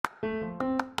You're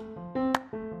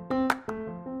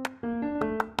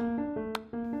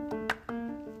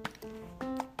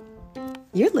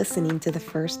listening to the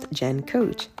First Gen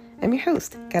Coach. I'm your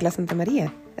host, Carla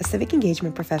Santamaria, a civic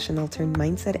engagement professional turned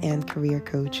mindset and career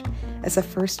coach. As a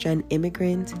first-gen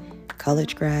immigrant,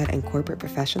 college grad, and corporate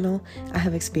professional, I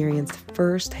have experienced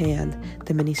firsthand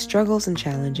the many struggles and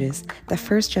challenges that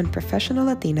first-gen professional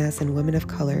Latinas and women of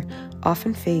color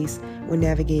often face when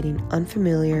navigating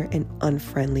unfamiliar and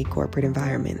unfriendly corporate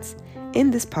environments.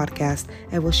 In this podcast,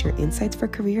 I will share insights for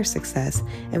career success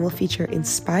and will feature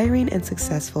inspiring and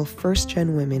successful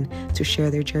first-gen women to share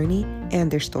their journey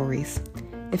and their stories.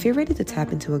 If you're ready to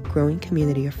tap into a growing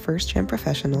community of first-gen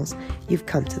professionals, you've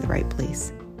come to the right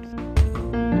place.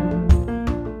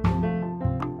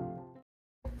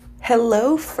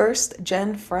 Hello,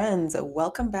 first-gen friends.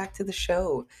 Welcome back to the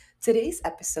show. Today's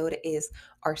episode is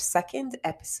our second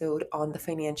episode on the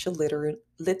Financial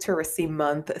Literacy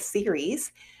Month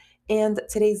series. And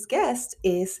today's guest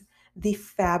is the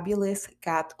fabulous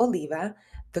Kat Oliva,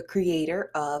 the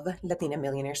creator of Latina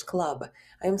Millionaires Club.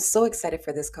 I'm so excited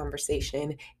for this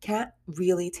conversation. Kat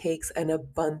really takes an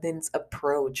abundance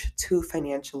approach to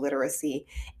financial literacy,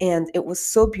 and it was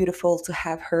so beautiful to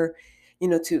have her,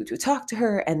 to talk to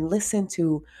her and listen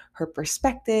to her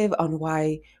perspective on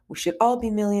why we should all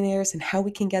be millionaires and how we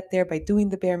can get there by doing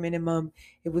the bare minimum.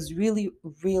 It was really,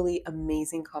 really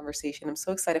amazing conversation. I'm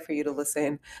so excited for you to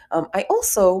listen. I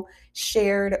also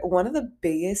shared one of the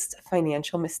biggest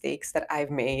financial mistakes that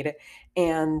I've made.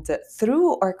 And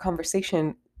through our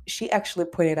conversation, she actually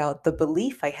pointed out the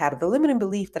belief I had, the limiting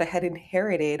belief that I had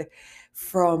inherited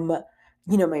from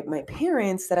my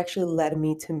parents that actually led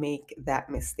me to make that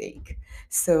mistake.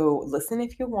 So listen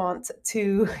if you want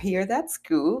to hear that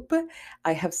scoop.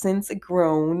 I have since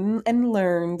grown and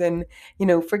learned and,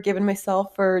 forgiven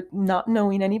myself for not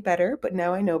knowing any better, but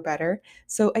now I know better.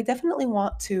 So I definitely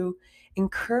want to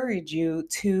encourage you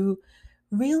to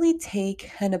really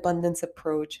take an abundance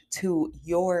approach to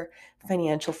your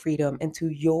financial freedom and to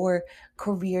your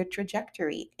career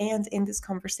trajectory. And in this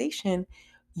conversation,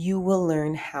 you will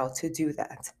learn how to do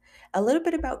that. A little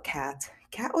bit about Kat.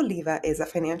 Kat Oliva is a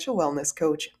financial wellness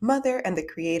coach, mother, and the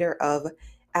creator of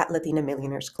at Latina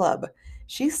Millionaires Club.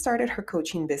 She started her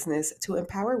coaching business to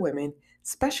empower women,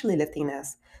 especially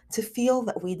Latinas, to feel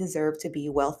that we deserve to be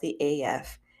wealthy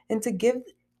AF and to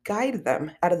guide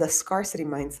them out of the scarcity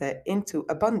mindset into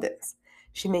abundance.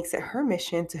 She makes it her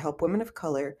mission to help women of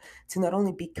color to not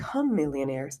only become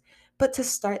millionaires, but to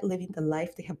start living the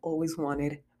life they have always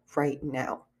wanted right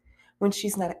now. When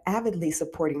she's not avidly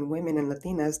supporting women and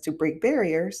Latinas to break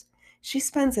barriers, she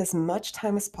spends as much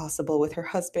time as possible with her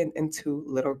husband and two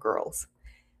little girls.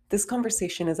 This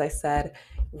conversation, as I said,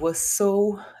 was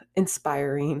so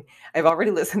inspiring. I've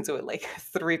already listened to it like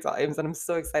 3 times, and I'm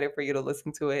so excited for you to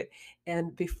listen to it.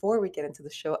 And before we get into the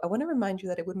show, I want to remind you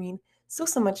that it would mean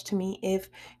so much to me if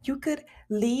you could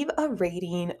leave a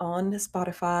rating on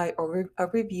Spotify or a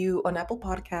review on Apple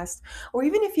Podcasts, or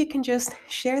even if you can just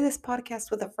share this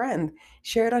podcast with a friend,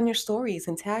 share it on your stories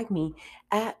and tag me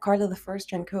at Carla the First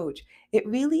Gen Coach. It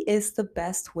really is the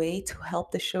best way to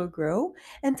help the show grow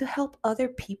and to help other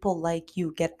people like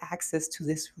you get access to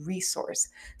this resource.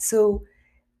 So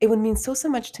it would mean so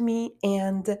much to me,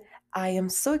 and I am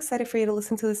so excited for you to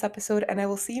listen to this episode, and I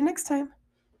will see you next time.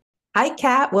 Hi,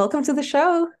 Kat. Welcome to the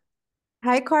show.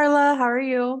 Hi, Carla. How are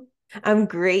you? I'm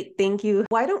great. Thank you.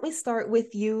 Why don't we start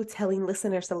with you telling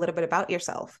listeners a little bit about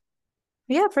yourself?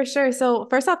 Yeah, for sure. So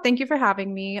first off, thank you for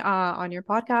having me on your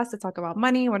podcast to talk about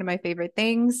money, one of my favorite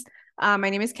things. My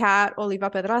name is Kat Oliva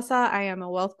Pedraza. I am a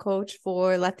wealth coach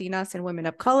for Latinas and women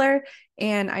of color,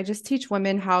 and I just teach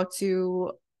women how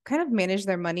to kind of manage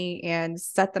their money and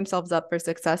set themselves up for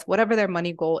success, whatever their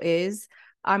money goal is.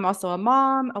 I'm also a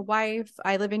mom, a wife.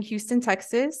 I live in Houston,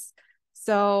 Texas.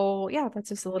 So yeah, that's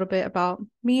just a little bit about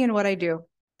me and what I do.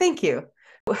 Thank you.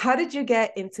 How did you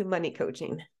get into money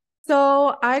coaching?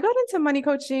 So I got into money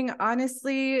coaching.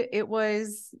 Honestly, it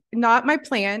was not my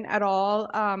plan at all.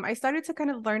 I started to kind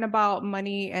of learn about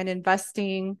money and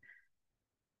investing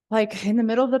like in the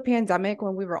middle of the pandemic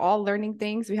when we were all learning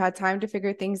things. We had time to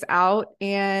figure things out.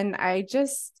 And I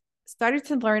just started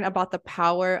to learn about the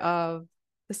power of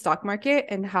the stock market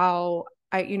and how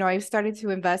I started to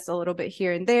invest a little bit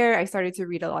here and there. I started to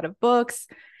read a lot of books.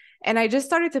 And I just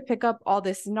started to pick up all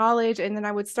this knowledge. And then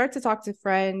I would start to talk to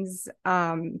friends,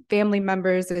 family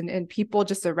members, and people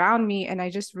just around me. And I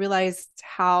just realized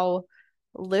how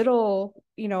little,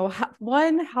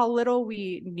 how little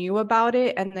we knew about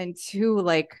it. And then two,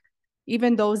 like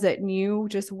even those that knew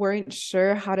just weren't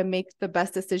sure how to make the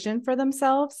best decision for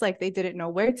themselves. Like they didn't know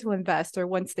where to invest, or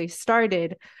once they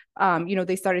started,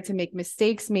 they started to make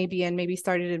mistakes maybe, and maybe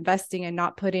started investing and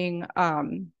not putting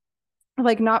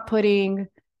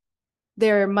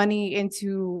their money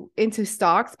into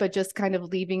stocks, but just kind of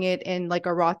leaving it in like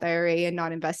a Roth IRA and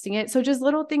not investing it. So just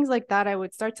little things like that I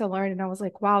would start to learn. And I was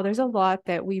like, wow, there's a lot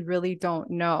that we really don't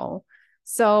know.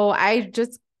 So I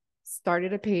just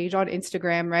started a page on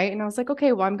Instagram, right? And I was like,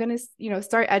 okay, well, I'm going to,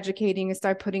 start educating and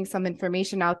start putting some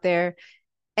information out there.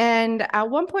 And at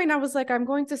one point I was like, I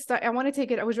want to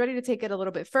take it. I was ready to take it a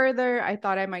little bit further. I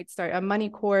thought I might start a money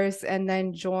course, and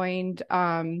then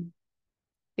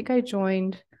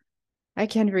I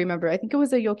can't remember. I think it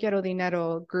was a Yo Quiero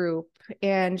Dinero group.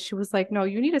 And she was like, no,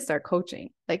 you need to start coaching.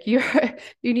 Like you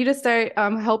need to start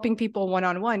helping people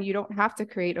one-on-one. You don't have to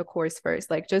create a course first.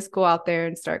 Like just go out there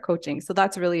and start coaching. So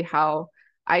that's really how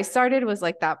I started, was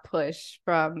like that push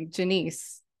from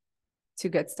Janice to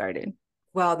get started.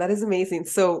 Wow, that is amazing.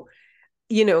 So,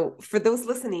 for those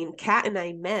listening, Kat and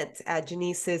I met at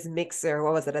Janice's mixer,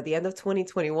 what was it, at the end of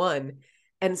 2021.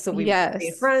 And so we've stayed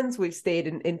Yes. friends, we've stayed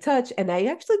in touch. And I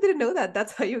actually didn't know that.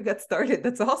 That's how you got started.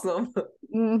 That's awesome.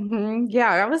 Yeah,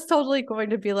 I was totally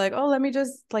going to be like, oh, let me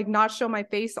just like not show my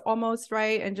face almost,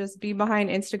 right? And just be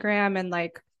behind Instagram and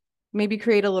like maybe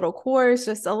create a little course,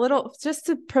 just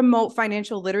to promote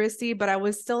financial literacy. But I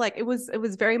was still like, it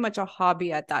was very much a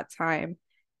hobby at that time.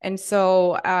 And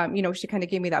so, she kind of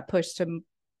gave me that push to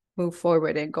move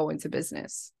forward and go into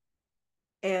business.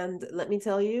 And let me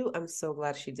tell you, I'm so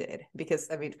glad she did, because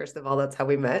I mean, first of all, that's how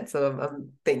we met. So I'm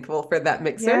thankful for that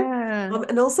mixer. Yeah.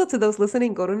 And also to those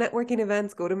listening, go to networking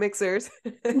events, go to mixers.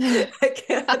 I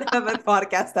can't have a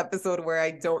podcast episode where I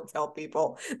don't tell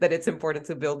people that it's important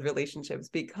to build relationships,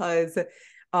 because,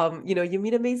 you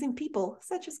meet amazing people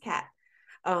such as Kat.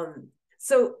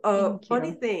 Thank Funny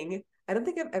you. thing, I don't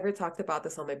think I've ever talked about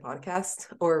this on my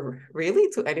podcast, or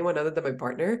really to anyone other than my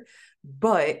partner,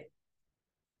 but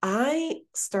I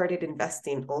started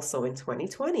investing also in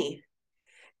 2020,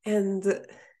 and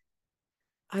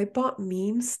I bought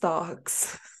meme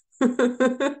stocks. And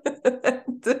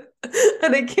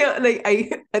I can't, like,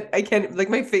 I can't, like,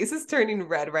 my face is turning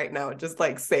red right now just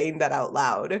like saying that out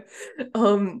loud.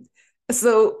 Um,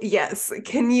 so yes,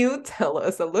 can you tell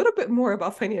us a little bit more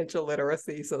about financial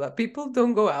literacy so that people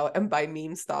don't go out and buy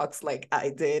meme stocks like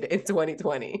I did in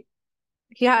 2020?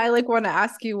 Yeah, I like want to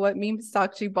ask you what meme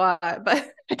stock you bought, but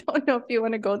I don't know if you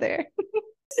want to go there.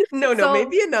 No, no, So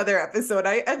maybe another episode.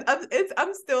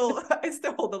 I'm still, I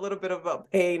still hold a little bit of a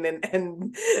pain,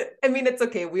 and I mean, it's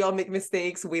okay. We all make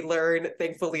mistakes. We learn.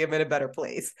 Thankfully, I'm in a better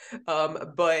place.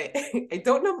 But I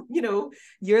don't know.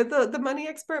 You're the money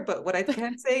expert, but what I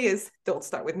can say is don't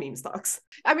start with meme stocks.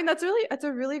 I mean, that's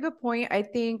a really good point. I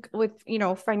think with,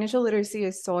 financial literacy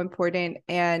is so important.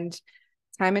 And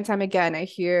time again, I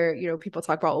hear, people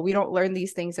talk about, well, we don't learn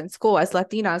these things in school as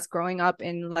Latinas growing up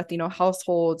in Latino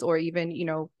households, or even,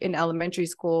 in elementary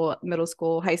school, middle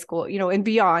school, high school, and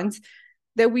beyond,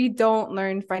 that we don't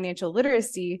learn financial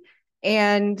literacy.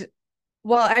 And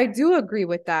well, I do agree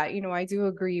with that. I do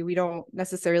agree we don't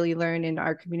necessarily learn in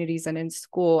our communities and in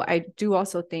school. I do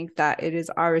also think that it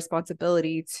is our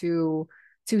responsibility to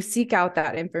seek out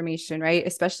that information, right?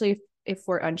 Especially if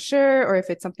we're unsure, or if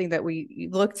it's something that we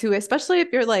look to, especially if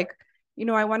you're like,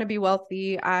 I want to be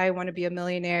wealthy, I want to be a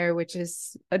millionaire, which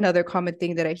is another common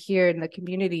thing that I hear in the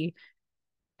community,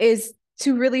 is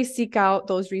to really seek out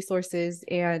those resources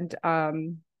and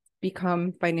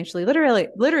become financially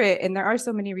literate. And there are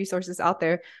so many resources out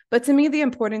there. But to me, the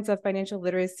importance of financial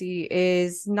literacy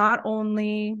is not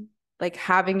only like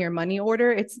having your money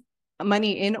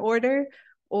in order,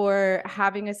 or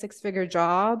having a six-figure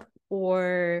job,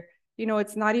 or,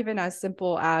 it's not even as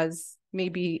simple as,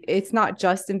 maybe it's not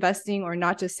just investing, or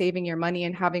not just saving your money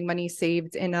and having money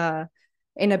saved in a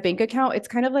bank account. It's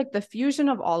kind of like the fusion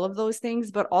of all of those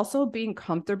things, but also being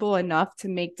comfortable enough to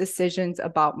make decisions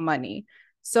about money.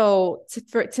 So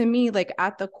to me, like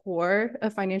at the core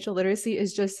of financial literacy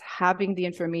is just having the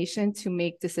information to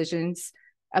make decisions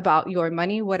about your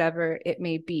money, whatever it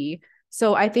may be.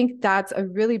 So I think that's a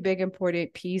really big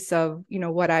important piece of,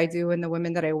 what I do and the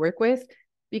women that I work with.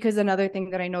 Because another thing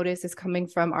that I notice is coming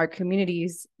from our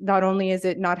communities, not only is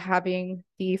it not having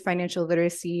the financial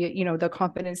literacy, the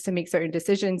confidence to make certain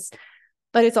decisions,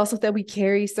 but it's also that we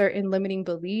carry certain limiting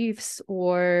beliefs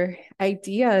or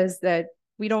ideas that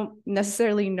we don't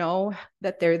necessarily know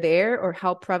that they're there, or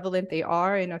how prevalent they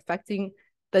are in affecting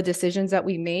the decisions that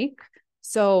we make.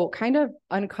 So kind of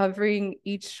uncovering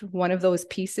each one of those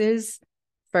pieces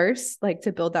first, like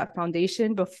to build that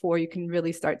foundation before you can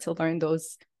really start to learn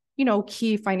those,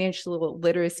 key financial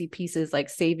literacy pieces like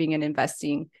saving and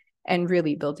investing and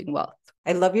really building wealth.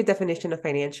 I love your definition of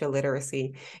financial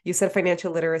literacy. You said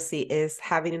financial literacy is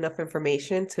having enough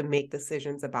information to make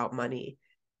decisions about money.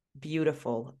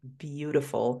 Beautiful,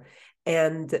 beautiful.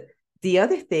 And the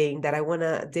other thing that I want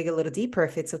to dig a little deeper,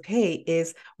 if it's okay,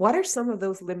 is what are some of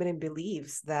those limiting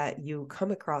beliefs that you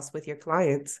come across with your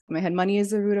clients? My head, money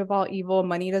is the root of all evil.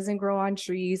 Money doesn't grow on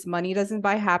trees. Money doesn't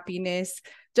buy happiness.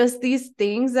 Just these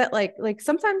things that like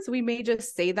sometimes we may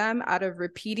just say them out of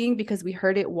repeating because we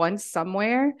heard it once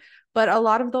somewhere, but a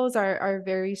lot of those are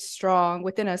very strong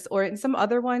within us. Or in some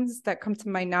other ones that come to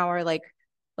mind now are like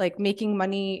making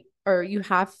money, or you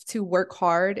have to work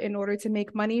hard in order to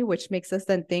make money, which makes us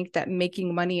then think that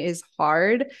making money is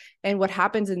hard. And what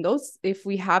happens in those, if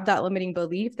we have that limiting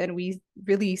belief, then we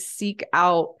really seek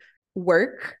out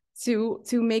work to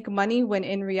make money, when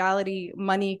in reality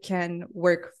money can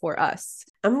work for us.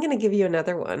 I'm going to give you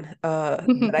another one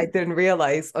that I didn't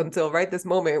realize until right this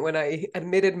moment when I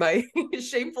admitted my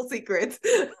shameful secret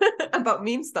about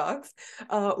meme stocks.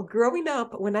 Growing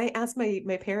up, when I asked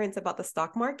my parents about the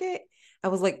stock market, I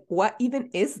was like, what even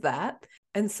is that?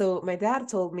 And so my dad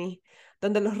told me,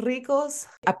 donde los ricos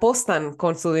apostan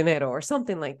con su dinero or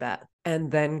something like that. And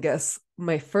then guess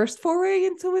my first foray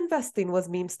into investing was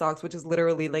meme stocks, which is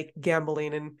literally like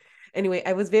gambling. And anyway,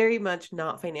 I was very much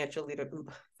not financially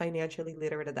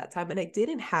literate at that time, and I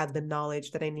didn't have the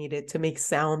knowledge that I needed to make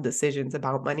sound decisions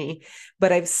about money.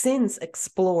 But I've since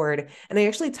explored, and I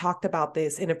actually talked about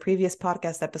this in a previous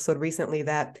podcast episode recently,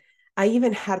 that I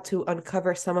even had to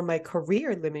uncover some of my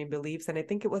career limiting beliefs. And I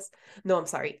think it was, no, I'm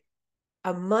sorry,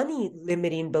 a money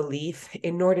limiting belief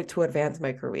in order to advance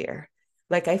my career.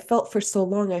 Like I felt for so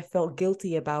long, I felt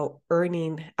guilty about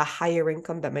earning a higher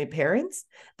income than my parents,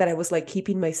 that I was like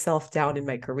keeping myself down in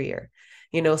my career,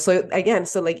 So again,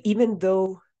 so like even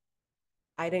though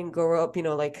I didn't grow up,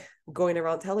 like going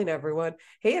around telling everyone,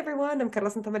 hey, everyone, I'm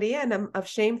Carla Santa Maria and I'm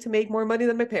ashamed to make more money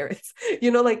than my parents.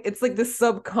 Like it's like this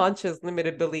subconscious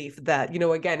limited belief that,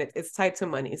 again, it's tied to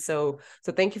money. So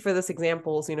thank you for those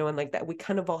examples, and like that we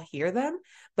kind of all hear them.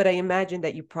 But I imagine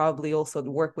that you probably also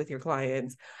work with your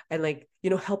clients and like,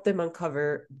 help them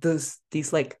uncover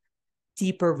these like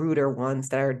deeper rooter ones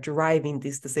that are driving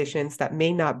these decisions that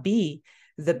may not be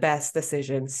the best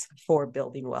decisions for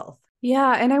building wealth.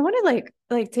 Yeah, and I want to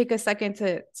like take a second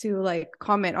to like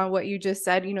comment on what you just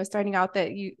said, starting out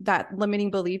that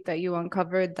limiting belief that you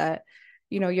uncovered, that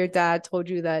your dad told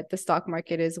you that the stock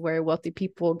market is where wealthy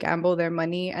people gamble their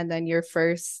money, and then your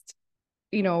first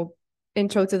you know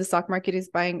intro to the stock market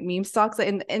is buying meme stocks,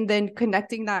 and then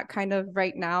connecting that kind of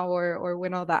right now or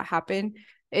when all that happened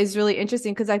is really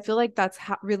interesting, because I feel like that's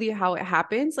really how it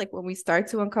happens. Like when we start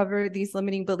to uncover these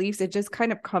limiting beliefs, it just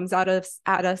kind of comes at us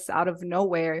out of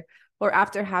nowhere, or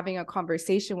after having a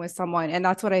conversation with someone. And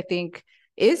that's what I think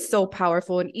is so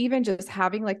powerful. And even just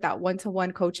having like that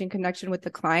one-to-one coaching connection with the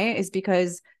client is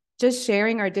because just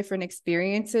sharing our different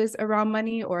experiences around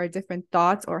money, or our different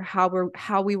thoughts, or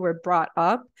how we were brought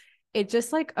up, it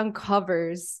just like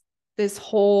uncovers this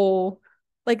whole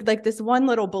like this one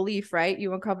little belief, right?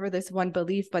 You uncover this one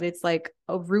belief, but it's like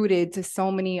rooted to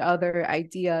so many other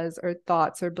ideas or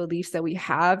thoughts or beliefs that we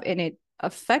have, and it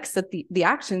affects the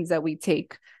actions that we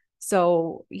take.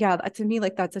 So yeah, to me,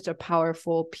 like that's such a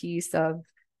powerful piece of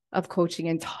coaching,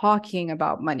 and talking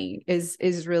about money is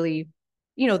really,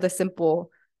 the simple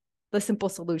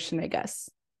solution, I guess.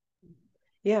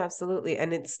 Yeah, absolutely.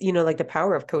 And it's, like the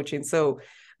power of coaching. So,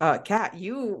 Kat,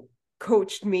 you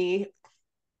coached me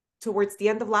towards the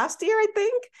end of last year, I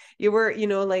think. You were,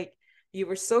 like you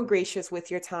were so gracious with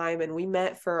your time, and we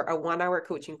met for a 1 hour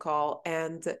coaching call,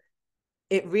 and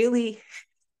it really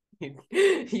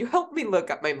you helped me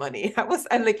look at my money.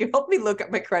 And like you helped me look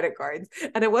at my credit cards.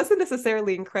 And I wasn't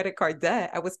necessarily in credit card debt.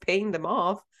 I was paying them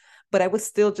off, but I was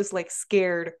still just like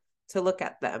scared to look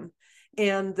at them.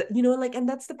 And like, and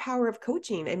that's the power of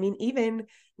coaching. I mean, even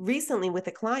recently with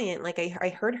a client, like I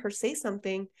heard her say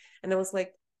something, and I was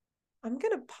like, I'm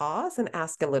going to pause and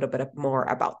ask a little bit more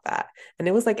about that. And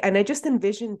it was like, and I just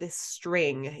envisioned this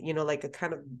string, like a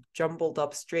kind of jumbled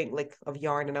up string, like of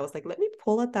yarn. And I was like, let me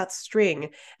pull at that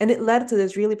string. And it led to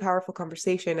this really powerful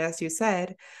conversation, as you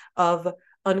said, of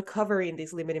uncovering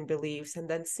these limiting beliefs, and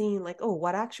then seeing like, oh,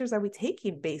 what actions are we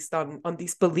taking based on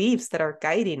these beliefs that are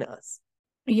guiding us?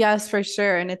 Yes, for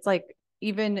sure. And it's like,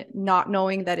 even not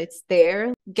knowing that it's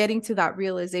there, getting to that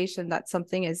realization that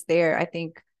something is there, I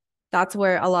think that's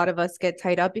where a lot of us get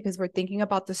tied up, because we're thinking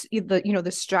about the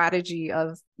strategy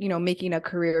of, making a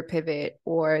career pivot,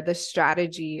 or the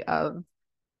strategy of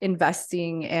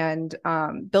investing and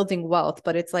building wealth.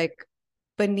 But it's like,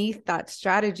 beneath that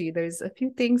strategy, there's a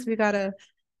few things we gotta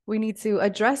we need to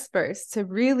address first to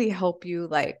really help you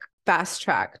like fast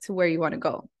track to where you want to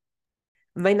go.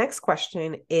 My next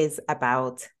question is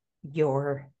about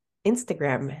your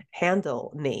Instagram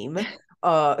handle name,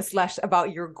 slash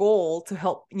about your goal to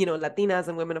help, Latinas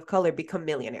and women of color become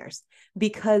millionaires.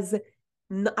 Because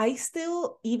I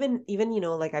still, even,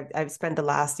 like I've spent the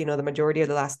last, the majority of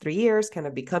the last 3 years kind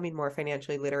of becoming more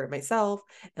financially literate myself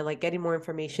and like getting more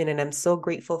information. And I'm so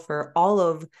grateful for all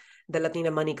of the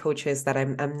Latina money coaches that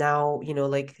I'm now,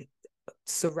 like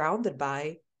surrounded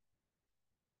by.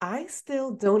 I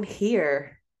still don't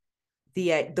hear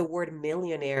the word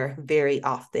millionaire very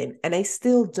often, and I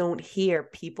still don't hear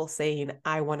people saying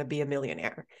I want to be a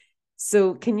millionaire.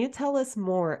 So can you tell us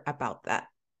more about that?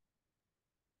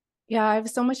 Yeah, I have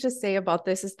so much to say about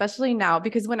this, especially now,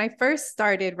 because when I first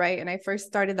started, right, and I first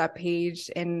started that page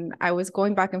and I was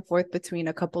going back and forth between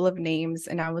a couple of names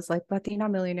and I was like, Latina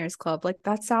Millionaires Club, like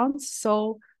that sounds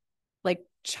so like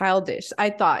childish.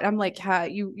 I thought, I'm like, yeah,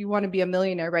 you want to be a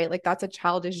millionaire, right? Like that's a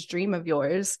childish dream of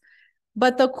yours.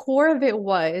 But the core of it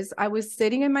was I was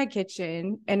sitting in my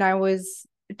kitchen and I was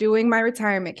doing my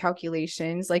retirement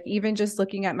calculations, like even just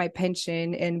looking at my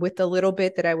pension and with the little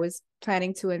bit that I was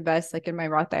planning to invest, like in my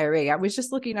Roth IRA, I was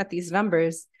just looking at these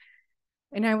numbers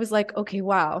and I was like, okay,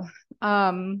 wow.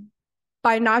 Um,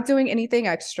 by not doing anything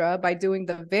extra, by doing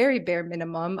the very bare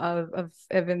minimum of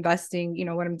investing,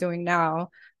 what I'm doing now,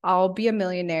 I'll be a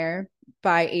millionaire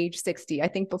by age 60. I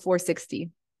think before 60.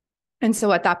 And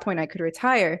so at that point I could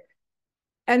retire.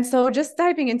 And so just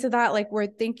diving into that, like we're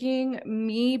thinking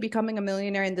me becoming a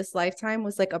millionaire in this lifetime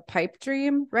was like a pipe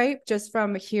dream, right? Just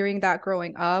from hearing that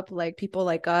growing up, like people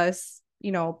like us,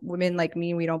 women like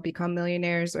me, we don't become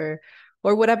millionaires or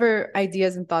whatever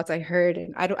ideas and thoughts I heard.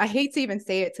 And I hate to even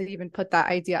say it to even put that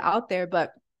idea out there,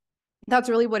 but that's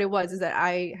really what it was, is that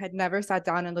I had never sat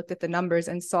down and looked at the numbers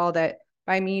and saw that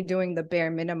by me doing the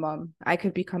bare minimum, I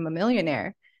could become a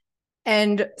millionaire.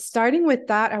 And starting with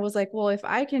that, I was like, well, if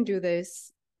I can do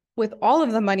this with all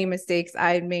of the money mistakes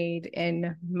I made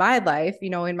in my life,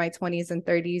 in my 20s and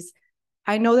 30s,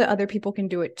 I know that other people can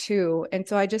do it too. And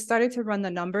so I just started to run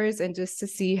the numbers and just to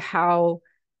see how,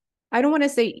 I don't want to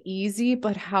say easy,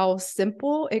 but how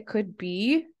simple it could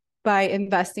be by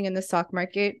investing in the stock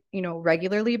market,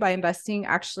 regularly, by investing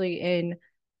actually in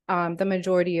the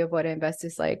majority of what I invest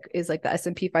is like the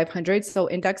S&P 500, so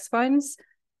index funds,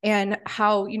 and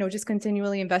how, just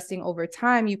continually investing over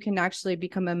time, you can actually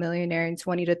become a millionaire in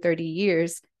 20 to 30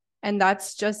 years. And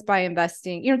that's just by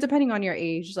investing, depending on your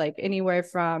age, like anywhere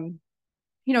from,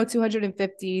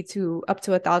 250 to up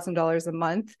to $1,000 a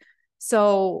month.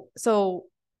 So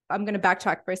I'm going to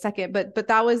backtrack for a second, but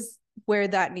that was where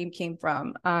that name came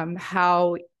from.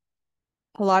 How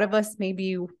a lot of us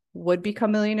maybe would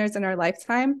become millionaires in our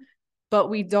lifetime, but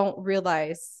we don't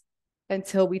realize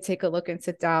until we take a look and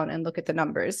sit down and look at the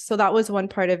numbers. So that was one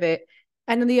part of it.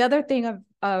 And then the other thing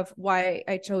of why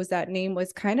I chose that name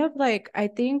was kind of like, I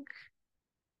think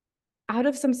out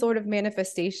of some sort of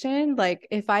manifestation, like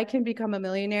if I can become a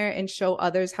millionaire and show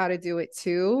others how to do it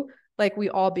too, like we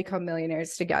all become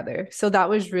millionaires together. So that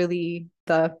was really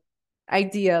the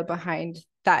idea behind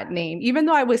that name, even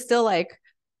though I was still like,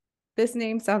 this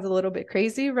name sounds a little bit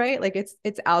crazy, right? Like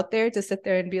it's out there to sit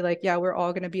there and be like, yeah, we're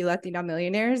all going to be Latina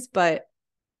millionaires, but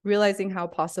realizing how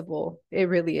possible it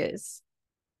really is.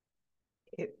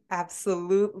 It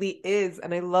absolutely is.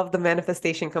 And I love the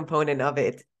manifestation component of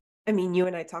it. I mean, you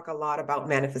and I talk a lot about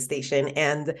manifestation.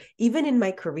 And even in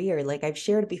my career, like I've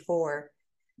shared before,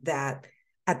 that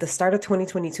at the start of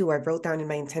 2022, I wrote down in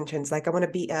my intentions, like I want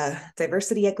to be a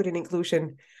diversity, equity, and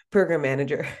inclusion program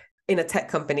manager in a tech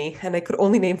company. And I could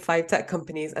only name 5 tech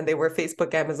companies, and they were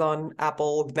Facebook, Amazon,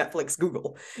 Apple, Netflix,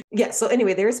 Google. Yeah. So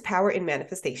anyway, there is power in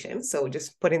manifestation. So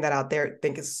just putting that out there, I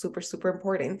think is super, super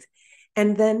important.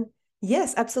 And then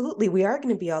yes, absolutely. We are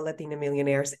going to be all Latina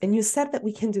millionaires. And you said that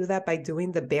we can do that by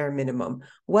doing the bare minimum.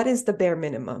 What is the bare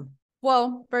minimum?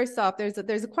 Well, first off, there's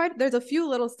a few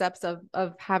little steps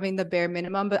of having the bare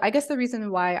minimum, but I guess the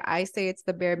reason why I say it's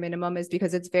the bare minimum is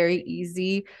because it's very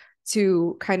easy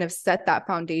to kind of set that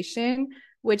foundation,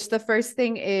 which the first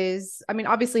thing is, I mean,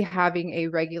 obviously having a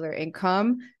regular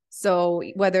income. So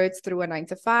whether it's through a 9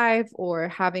 to 5 or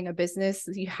having a business,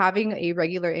 having a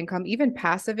regular income, even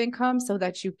passive income, so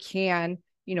that you can,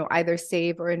 either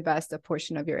save or invest a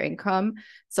portion of your income.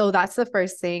 So that's the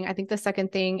first thing. I think the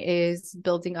second thing is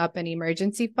building up an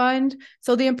emergency fund.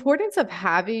 So the importance of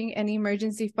having an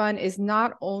emergency fund is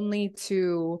not only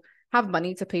to have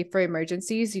money to pay for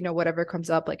emergencies, whatever comes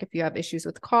up, like if you have issues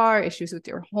with car, issues with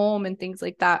your home and things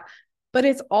like that. But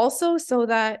it's also so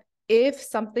that if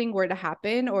something were to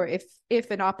happen, or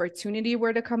if an opportunity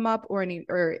were to come up, or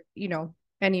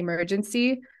an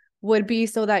emergency would be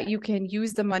so that you can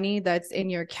use the money that's in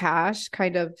your cash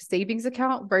kind of savings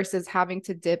account versus having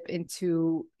to dip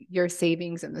into your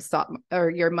savings in the stock or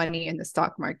your money in the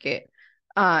stock market.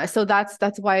 So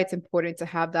that's why it's important to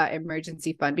have that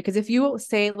emergency fund, because if you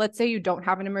say, let's say you don't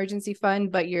have an emergency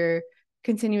fund, but you're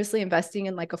continuously investing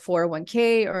in like a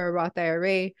 401k or a Roth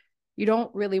IRA, you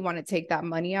don't really want to take that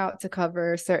money out to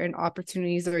cover certain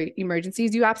opportunities or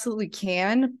emergencies. You absolutely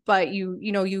can, but you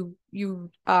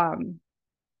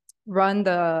run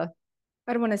the,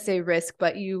 I don't want to say risk,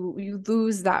 but you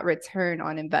lose that return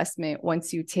on investment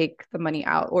once you take the money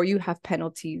out, or you have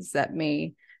penalties that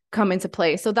may come into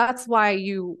play. So that's why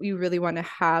you really want to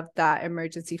have that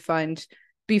emergency fund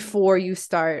before you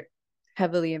start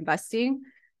heavily investing.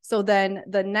 So then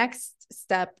the next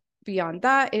step beyond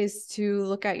that is to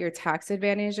look at your tax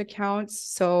advantage accounts.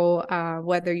 So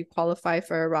whether you qualify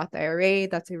for a Roth IRA,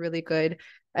 that's a really good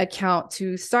account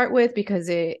to start with, because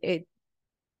it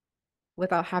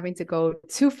without having to go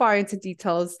too far into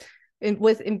details,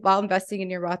 while investing in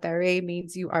your Roth IRA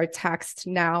means you are taxed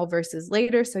now versus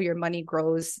later, so your money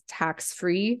grows tax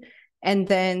free. And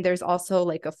then there's also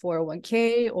like a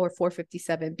 401k or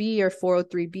 457b or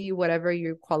 403b, whatever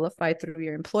you qualify through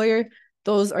your employer.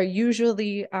 Those are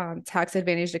usually tax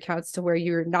advantaged accounts to where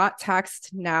you're not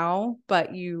taxed now,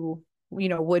 but you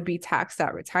would be taxed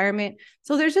at retirement.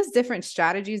 So there's just different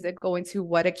strategies that go into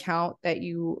what account that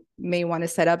you may want to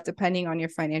set up depending on your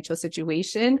financial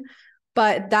situation.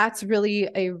 But that's really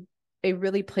a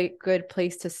really good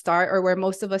place to start, or where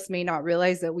most of us may not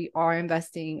realize that we are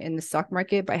investing in the stock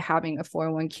market by having a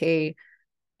 401k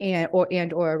and or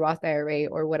a Roth IRA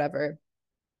or whatever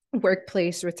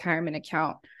workplace retirement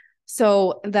account.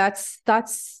 So that's I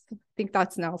think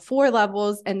that's now 4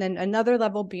 levels. And then another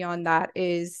level beyond that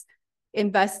is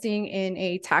investing in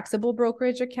a taxable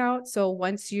brokerage account. So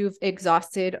once you've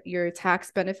exhausted your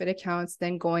tax benefit accounts,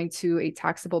 then going to a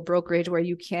taxable brokerage where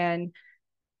you can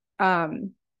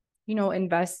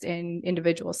invest in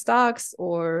individual stocks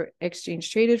or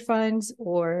exchange traded funds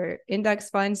or index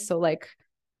funds. So like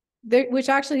which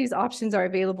actually these options are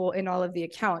available in all of the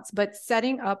accounts. But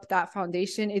setting up that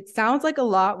foundation, it sounds like a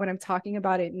lot when I'm talking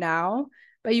about it now,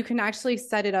 but you can actually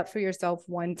set it up for yourself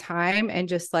one time and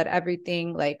just let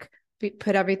everything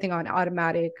put everything on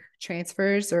automatic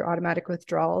transfers or automatic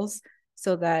withdrawals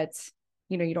so that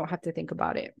you don't have to think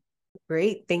about it.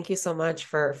 Great. Thank you so much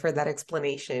for that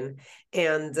explanation.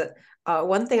 And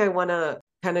one thing I want to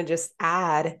kind of just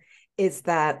add is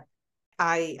that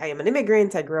I am an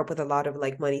immigrant. I grew up with a lot of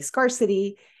like money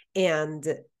scarcity. And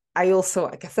I also,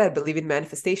 like I said, believe in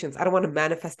manifestations. I don't want to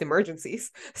manifest emergencies.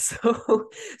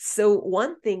 So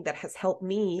one thing that has helped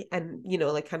me and,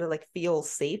 like kind of like feel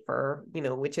safer,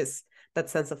 which is that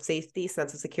sense of safety,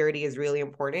 sense of security is really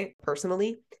important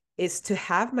personally, is to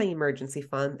have my emergency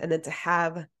fund and then to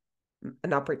have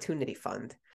an opportunity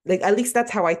fund. Like, at least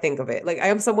that's how I think of it. Like, I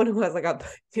am someone who has like I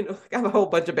have a whole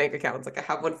bunch of bank accounts. Like, I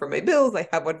have one for my bills, I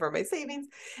have one for my savings.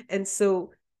 And so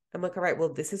I'm like, all right,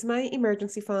 well, this is my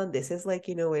emergency fund. This is like,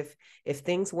 if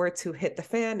things were to hit the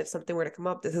fan, if something were to come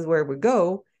up, this is where we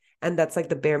go. And that's like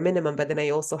the bare minimum. But then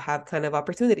I also have kind of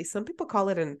opportunities. Some people call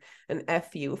it an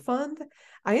FU fund.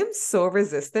 I am so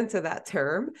resistant to that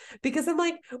term because I'm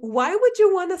like, why would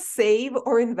you want to save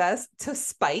or invest to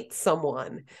spite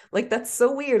someone? Like, that's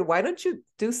so weird. Why don't you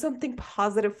do something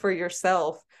positive for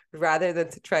yourself rather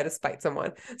than to try to spite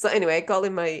someone? So anyway, I call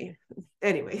it my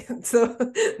anyway. So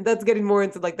that's getting more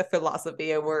into like the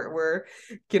philosophy, and we're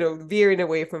veering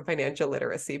away from financial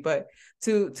literacy, but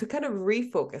to kind of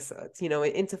refocus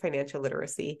it, into financial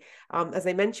literacy. As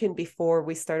I mentioned before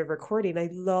we started recording, I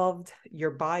loved your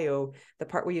bio, the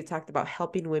part where you talked about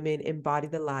helping women embody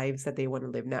the lives that they want to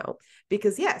live now.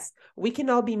 Because yes, we can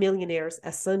all be millionaires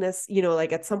as soon as,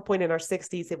 like at some point in our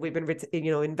 60s, if we've been,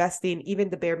 investing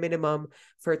even the bare minimum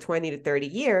for 20 to 30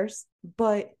 years.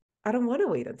 But I don't want to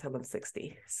wait until I'm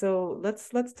 60. So let's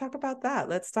talk about that.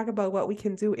 Let's talk about what we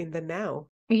can do in the now.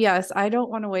 Yes, I don't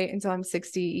want to wait until I'm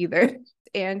 60 either.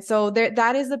 And so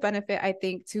that is the benefit, I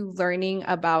think, to learning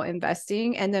about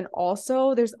investing. And then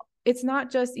also it's not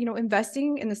just,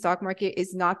 investing in the stock market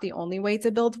is not the only way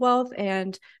to build wealth.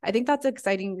 And I think that's the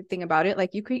exciting thing about it.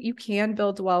 Like you can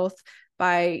build wealth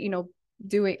by,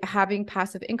 having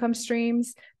passive income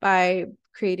streams, by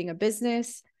creating a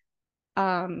business.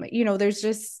 There's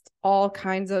just all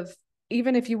kinds of,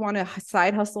 even if you want to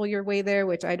side hustle your way there,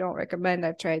 which I don't recommend.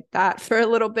 I've tried that for a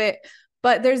little bit,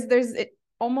 but there's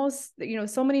almost,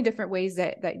 so many different ways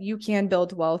that you can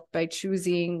build wealth by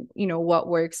choosing, what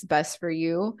works best for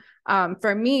you.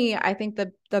 For me, I think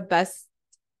the best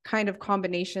kind of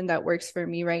combination that works for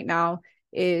me right now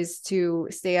is to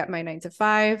stay at my 9 to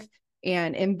 5,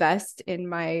 and invest in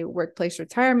my workplace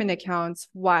retirement accounts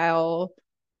while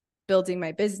building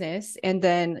my business. And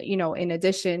then, in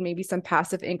addition, maybe some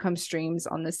passive income streams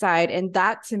on the side. And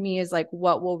that to me is like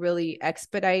what will really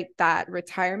expedite that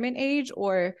retirement age.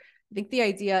 Or I think the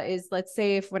idea is, let's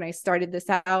say if when I started this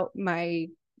out, my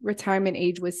retirement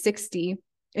age was 60,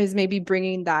 is maybe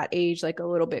bringing that age like a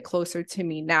little bit closer to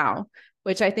me now,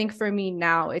 which I think for me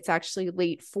now, it's actually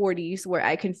late 40s where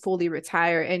I can fully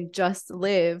retire and just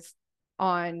live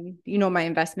on my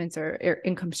investments or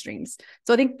income streams.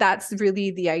 So I think that's really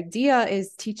the idea,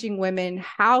 is teaching women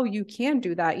how you can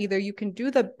do that. Either you can do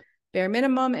the bare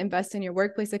minimum, invest in your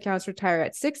workplace accounts, retire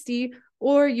at 60,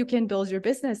 or you can build your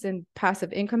business in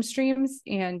passive income streams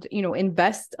and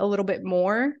invest a little bit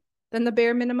more than the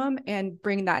bare minimum and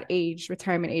bring that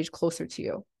retirement age closer to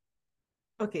you.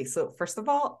 Okay, so first of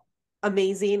all,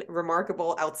 amazing,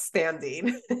 remarkable,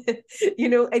 outstanding.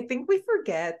 I think we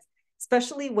forget,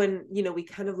 especially when, we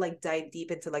kind of like dive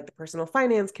deep into like the personal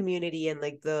finance community and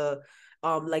like the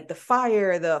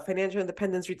FIRE, the financial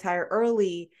independence, retire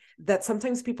early, that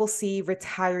sometimes people see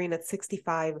retiring at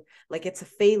 65 like it's a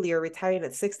failure, retiring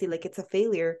at 60 like it's a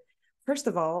failure. First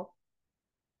of all,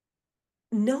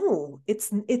 no,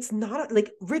 it's not.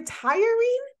 Like,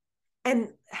 retiring and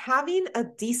having a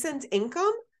decent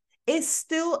income is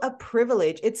still a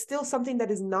privilege. It's still something that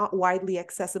is not widely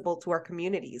accessible to our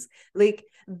communities. Like,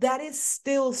 that is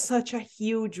still such a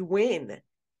huge win.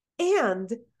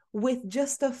 And with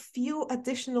just a few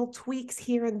additional tweaks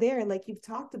here and there, like you've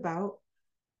talked about,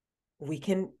 we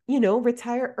can,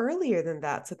 retire earlier than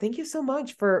that. So thank you so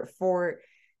much for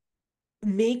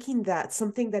making that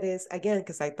something that is, again,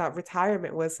 because I thought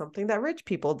retirement was something that rich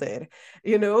people did,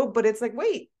 but it's like,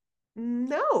 wait,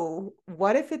 no,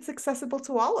 what if it's accessible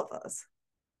to all of us?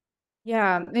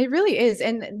 Yeah, it really is.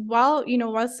 And while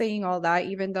saying all that,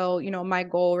 even though, my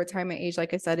goal retirement age,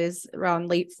 like I said, is around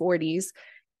late 40s,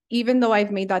 even though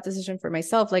I've made that decision for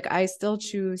myself, like I still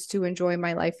choose to enjoy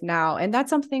my life now. And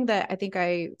that's something that I think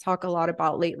I talk a lot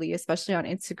about lately, especially on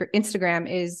Instagram,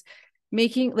 is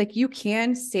making like you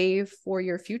can save for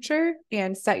your future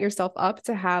and set yourself up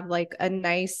to have like a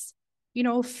nice,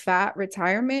 fat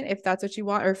retirement if that's what you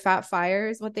want, or fat fire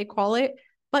is what they call it.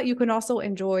 But you can also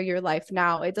enjoy your life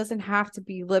now. It doesn't have to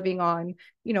be living on,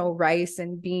 rice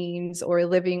and beans or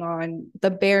living on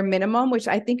the bare minimum, which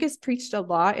I think is preached a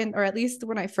lot. And, or at least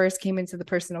when I first came into the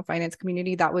personal finance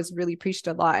community, that was really preached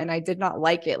a lot. And I did not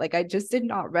like it. Like, I just did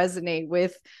not resonate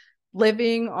with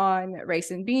living on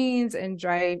rice and beans and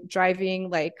driving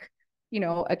like,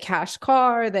 a cash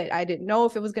car that I didn't know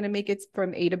if it was going to make it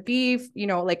from A to B.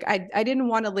 Like I didn't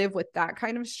want to live with that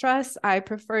kind of stress. I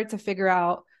preferred to figure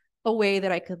out a way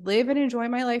that I could live and enjoy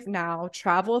my life now,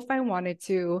 travel if I wanted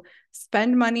to,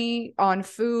 spend money on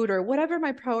food or whatever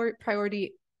my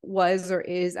priority was or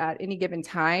is at any given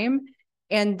time.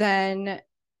 And then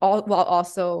while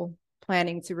also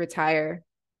planning to retire,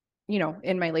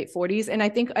 in my late 40s. And I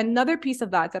think another piece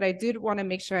of that I did want to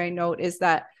make sure I note is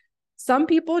that some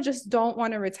people just don't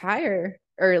want to retire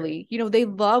early. They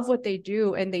love what they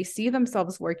do and they see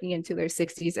themselves working into their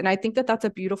 60s. And I think that that's a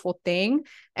beautiful thing.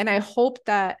 And I hope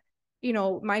that,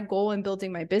 my goal in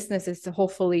building my business is to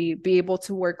hopefully be able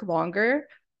to work longer.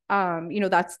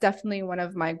 That's definitely one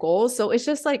of my goals. So it's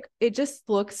just like, it just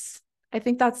looks, I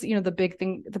think that's,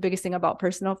 the biggest thing about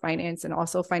personal finance and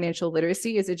also financial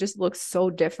literacy is it just looks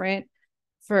so different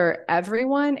for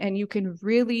everyone. And you can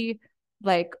really,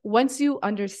 like, once you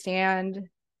understand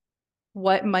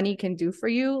what money can do for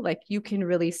you, like, you can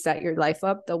really set your life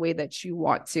up the way that you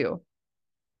want to.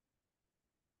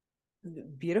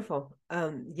 Beautiful.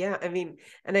 Yeah, I mean,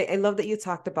 and I love that you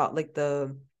talked about like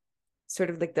the sort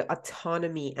of like the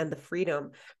autonomy and the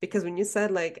freedom, because when you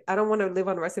said like I don't want to live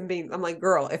on rice and beans, I'm like,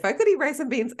 girl, if I could eat rice and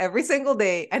beans every single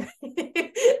day, and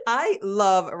I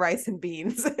love rice and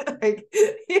beans. Like,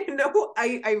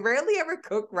 I rarely ever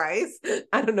cook rice.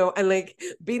 I don't know, and like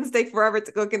beans take forever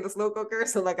to cook in the slow cooker,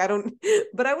 so like I don't,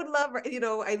 but I would love,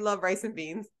 I love rice and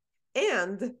beans.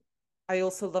 And I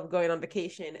also love going on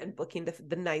vacation and booking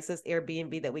the nicest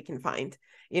Airbnb that we can find,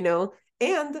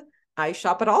 and I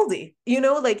shop at Aldi,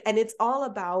 like, and it's all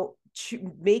about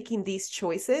making these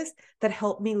choices that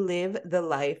help me live the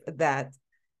life that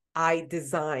I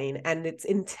design, and it's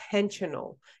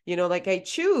intentional. Like, I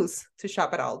choose to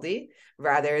shop at Aldi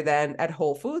rather than at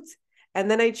Whole Foods. And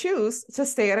then I choose to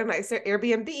stay at a nicer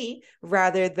Airbnb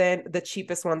rather than the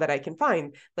cheapest one that I can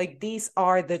find. Like, these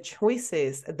are the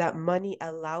choices that money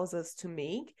allows us to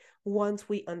make once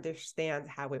we understand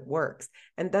how it works.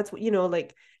 And that's what,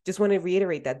 like, just want to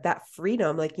reiterate that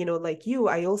freedom, like, like you,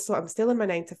 I'm still in my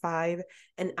 9 to 5,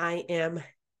 and I am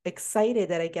excited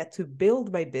that I get to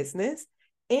build my business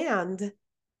and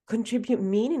contribute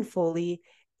meaningfully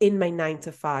in my 9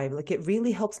 to 5. Like it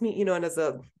really helps me, and as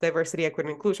a diversity, equity,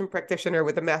 and inclusion practitioner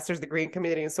with a master's degree in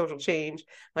community and social change,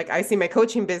 like I see my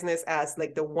coaching business as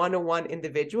like the 101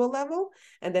 individual level.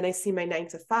 And then I see my 9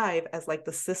 to 5 as like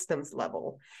the systems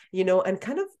level, and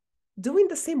kind of doing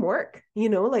the same work,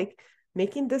 like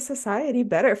making this society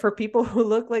better for people who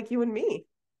look like you and me.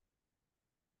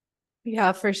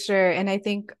 Yeah, for sure. And I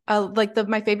think like the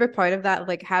my favorite part of that,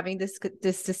 like having this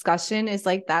discussion is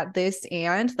like that this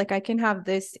and like I can have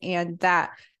this and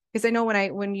that. Because I know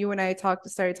when you and I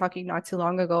started talking not too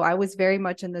long ago, I was very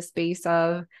much in the space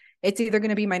of it's either going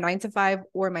to be my 9 to 5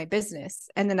 or my business.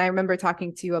 And then I remember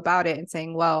talking to you about it and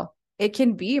saying, well, it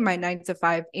can be my 9 to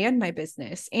 5 and my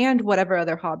business and whatever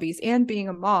other hobbies and being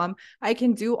a mom. I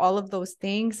can do all of those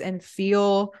things and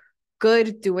feel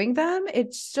good doing them.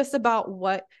 It's just about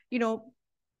what,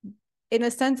 in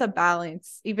a sense, a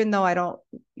balance, even though I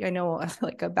know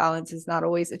like a balance is not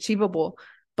always achievable,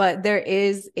 but there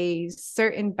is a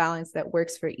certain balance that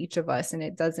works for each of us. And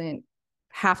it doesn't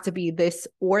have to be this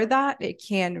or that. It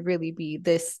can really be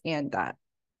this and that.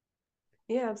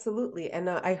 Yeah, absolutely. And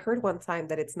I heard one time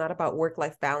that it's not about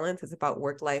work-life balance, it's about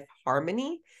work-life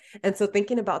harmony. And so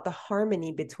thinking about the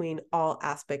harmony between all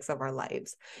aspects of our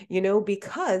lives,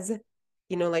 because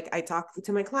like I talk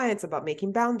to my clients about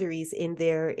making boundaries in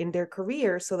their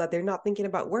career so that they're not thinking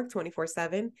about work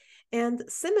 24/7. And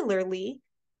similarly,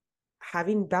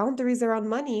 having boundaries around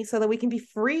money so that we can be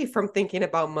free from thinking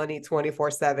about money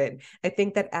 24/7. I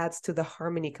think that adds to the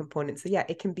harmony component. So yeah,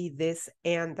 it can be this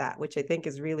and that, which I think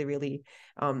is really, really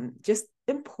just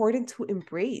important to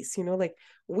embrace. Like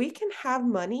we can have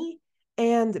money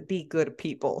and be good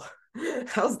people.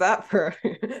 How's that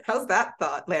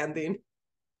thought landing?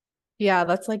 Yeah,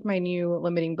 that's like my new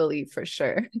limiting belief for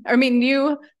sure. I mean,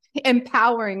 new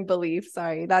empowering belief.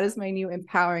 Sorry, that is my new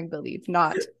empowering belief,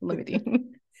 not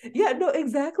limiting. Yeah, no,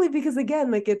 exactly. Because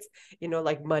again, like it's,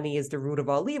 like money is the root of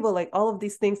all evil, like all of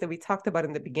these things that we talked about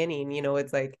in the beginning,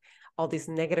 it's like all this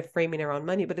negative framing around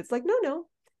money, but it's like, no, no,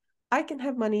 I can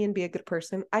have money and be a good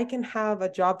person. I can have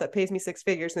a job that pays me 6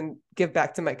 figures and give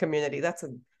back to my community. That's a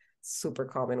super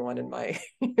common one in my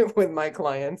with my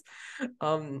clients.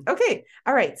 Okay.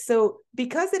 All right. So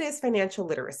because it is financial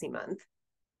literacy month,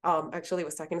 actually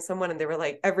was talking to someone and they were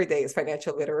like, every day is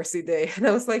financial literacy day. And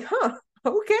I was like, huh,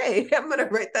 okay, I'm gonna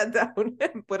write that down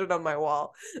and put it on my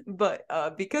wall. But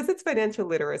because it's financial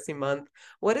literacy month,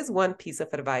 what is one piece of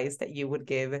advice that you would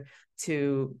give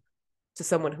to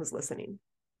someone who's listening?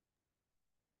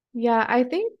 Yeah, I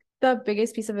think the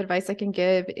biggest piece of advice I can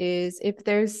give is if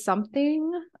there's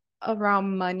something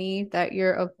around money that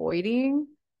you're avoiding,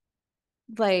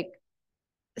 like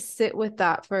sit with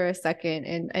that for a second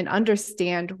and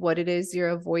understand what it is you're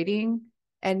avoiding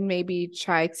and maybe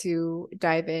try to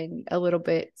dive in a little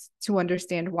bit to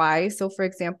understand why. So for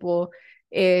example,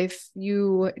 if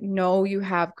you know you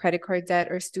have credit card debt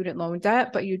or student loan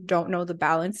debt, but you don't know the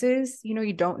balances,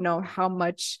 you don't know how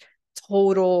much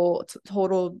total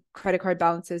credit card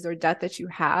balances or debt that you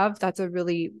have, that's a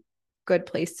really good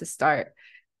place to start.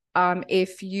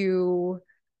 If you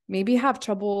maybe have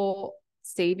trouble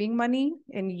saving money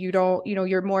and you don't,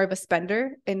 you're more of a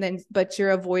spender and then, but you're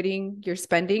avoiding your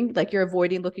spending, like you're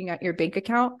avoiding looking at your bank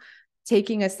account,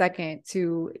 taking a second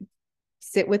to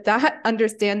sit with that,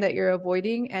 understand that you're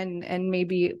avoiding and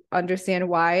maybe understand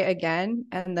why again,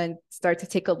 and then start to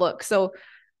take a look. So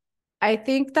I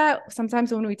think that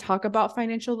sometimes when we talk about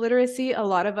financial literacy, a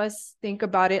lot of us think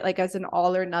about it like as an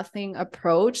all or nothing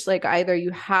approach. Like either you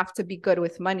have to be good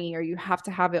with money or you have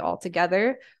to have it all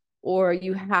together, or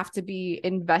you have to be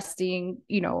investing,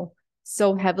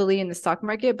 so heavily in the stock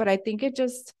market. But I think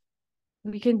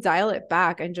we can dial it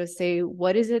back and just say,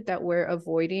 what is it that we're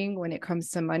avoiding when it comes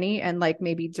to money? And like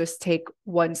maybe just take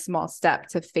one small step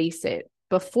to face it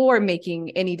before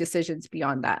making any decisions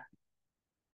beyond that.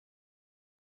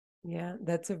 Yeah,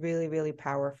 that's a really, really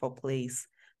powerful place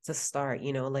to start,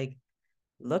 like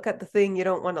look at the thing you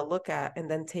don't want to look at and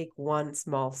then take one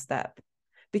small step.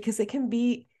 Because it can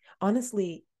be,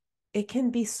 honestly, it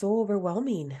can be so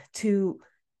overwhelming to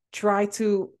try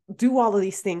to do all of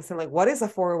these things and like what is a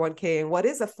 401k and what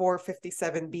is a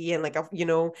 457b and like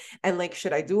and like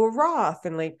should I do a Roth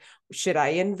and like should I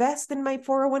invest in my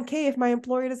 401k if my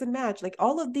employer doesn't match? Like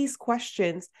all of these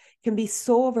questions can be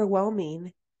so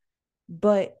overwhelming,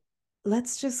 but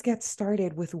let's just get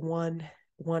started with one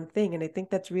thing. And I think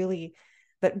that's really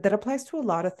that applies to a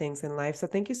lot of things in life. So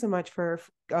thank you so much for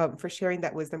sharing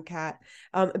that wisdom, Kat.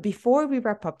 Before we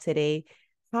wrap up today,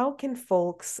 how can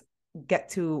folks get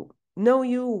to know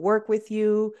you, work with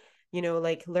you,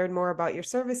 like learn more about your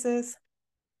services?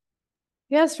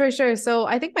 Yes, for sure. So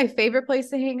I think my favorite place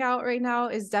to hang out right now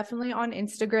is definitely on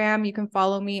Instagram. You can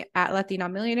follow me at Latina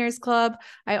Millionaires Club.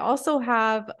 I also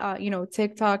have,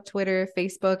 TikTok, Twitter,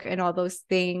 Facebook, and all those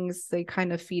things. They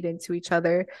kind of feed into each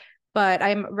other. But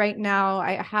I'm right now,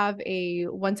 I have a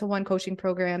one-to-one coaching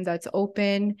program that's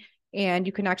open, and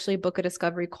you can actually book a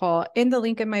discovery call in the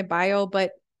link in my bio.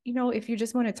 But if you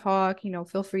just want to talk,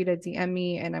 feel free to DM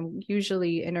me, and I'm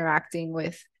usually interacting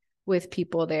with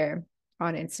people there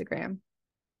on Instagram.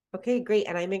 Okay, great.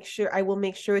 And I will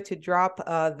make sure to drop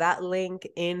that link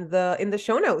in the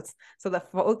show notes so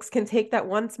that folks can take that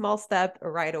one small step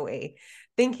right away.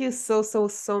 Thank you so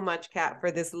much, Kat, for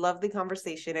this lovely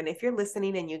conversation. And if you're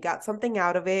listening and you got something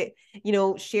out of it,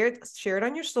 share it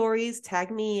on your stories.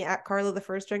 Tag me at Carla, the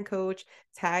first gen coach.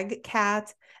 Tag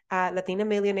Kat at Latina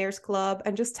Millionaires Club,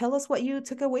 and just tell us what you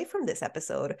took away from this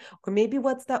episode, or maybe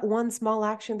what's that one small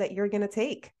action that you're gonna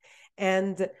take.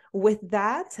 And with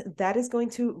that, that is going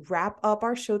to wrap up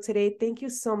our show today. Thank you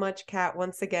so much, Kat.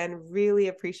 Once again, really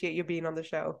appreciate you being on the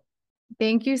show.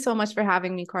 Thank you so much for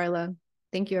having me, Carla.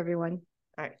 Thank you, everyone.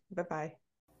 All right, bye bye.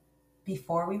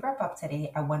 Before we wrap up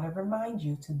today, I want to remind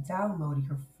you to download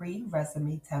your free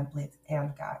resume template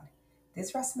and guide.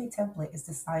 This resume template is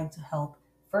designed to help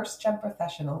first gen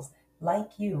professionals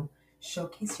like you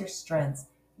showcase your strengths,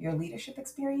 your leadership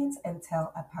experience, and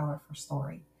tell a powerful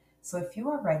story. So if you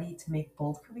are ready to make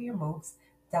bold career moves,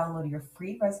 download your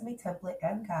free resume template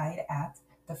and guide at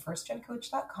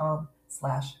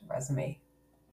thefirstgencoach.com/resume.